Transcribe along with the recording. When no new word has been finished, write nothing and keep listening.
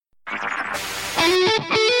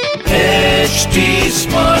HD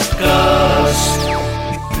Smartcast.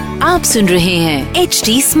 आप सुन रहे हैं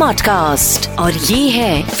HD Smartcast और ये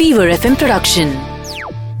है फीवर FM प्रोडक्शन।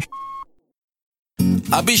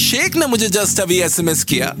 अभिषेक ने मुझे जस्ट अभी एसएमएस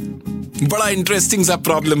किया। बड़ा इंटरेस्टिंग सा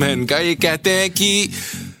प्रॉब्लम है इनका। ये कहते हैं कि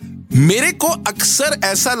मेरे को अक्सर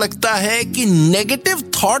ऐसा लगता है कि नेगेटिव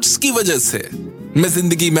थॉट्स की वजह से मैं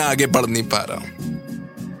जिंदगी में आगे बढ़ नहीं पा रहा हूं।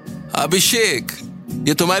 अभिषेक,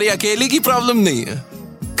 ये तुम्हारी अकेली की प्रॉब्लम नहीं है,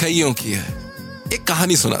 कईयों की है। एक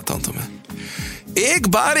कहानी सुनाता हूं तुम्हें। एक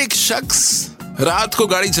बार एक शख्स रात को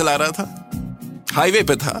गाड़ी चला रहा था, हाईवे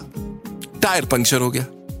पे था, टायर पंक्चर हो गया।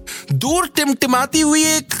 दूर टिमटिमाती हुई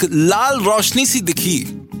एक लाल रोशनी सी दिखी।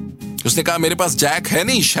 उसने कहा मेरे पास जैक है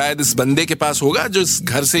नहीं, शायद इस बंदे के पास होगा जो इस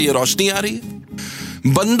घर से ये रोशनी आ रही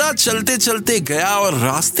है। बंदा चलते चलते गया और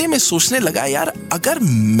रास्ते में सोचने लगा, यार अगर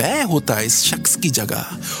मैं होता इस शख्स की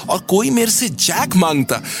जगह और कोई मेरे से जैक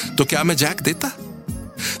मांगता तो क्या मैं जैक देता?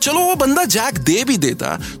 चलो वो बंदा जैक दे भी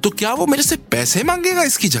देता तो क्या वो मेरे से पैसे मांगेगा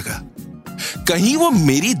इसकी जगह? कहीं वो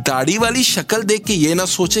मेरी दाढ़ी वाली शक्ल देख के ये ना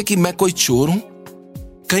सोचे कि मैं कोई चोर हूं?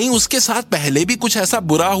 कहीं उसके साथ पहले भी कुछ ऐसा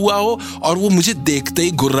बुरा हुआ हो और वो मुझे देखते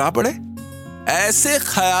ही गुर्रा पड़े? ऐसे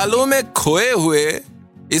ख्यालों में खोए हुए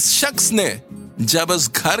इस शख्स ने जब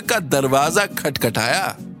उस घर का दरवाजा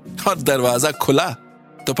खटखटाया और दरवाजा खुला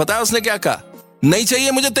तो पता है उसने क्या कहा? नहीं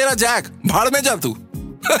चाहिए मुझे तेरा जैक, भाड़ में जा तू।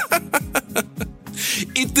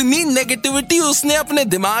 इतनी नेगेटिविटी उसने अपने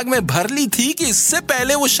दिमाग में भर ली थी कि इससे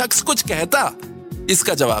पहले वो शख्स कुछ कहता,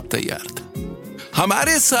 इसका जवाब तैयार था।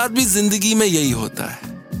 हमारे साथ भी जिंदगी में यही होता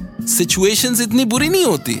है। सिचुएशंस इतनी बुरी नहीं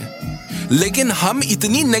होती है, लेकिन हम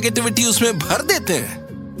इतनी नेगेटिविटी उसमें भर देते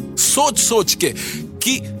हैं सोच सोच के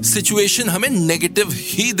कि सिचुएशन हमें नेगेटिव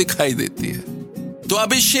ही दिखाई देती है। तो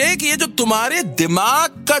अभिषेक, ये जो तुम्हारे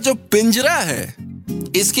दिमाग का जो पिंजरा है,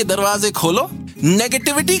 इसके दरवाजे खोलो,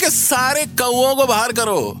 नेगेटिविटी के सारे कौओं को बाहर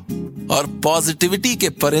करो और पॉजिटिविटी के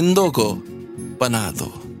परिंदों को बना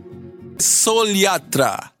दो। सोल यात्रा,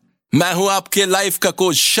 मैं हूं आपके लाइफ का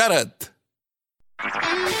कोच शरद।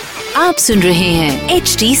 आप सुन रहे हैं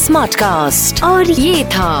HD Smartcast और ये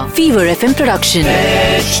था fever FM production.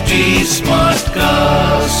 HD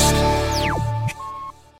Smartcast.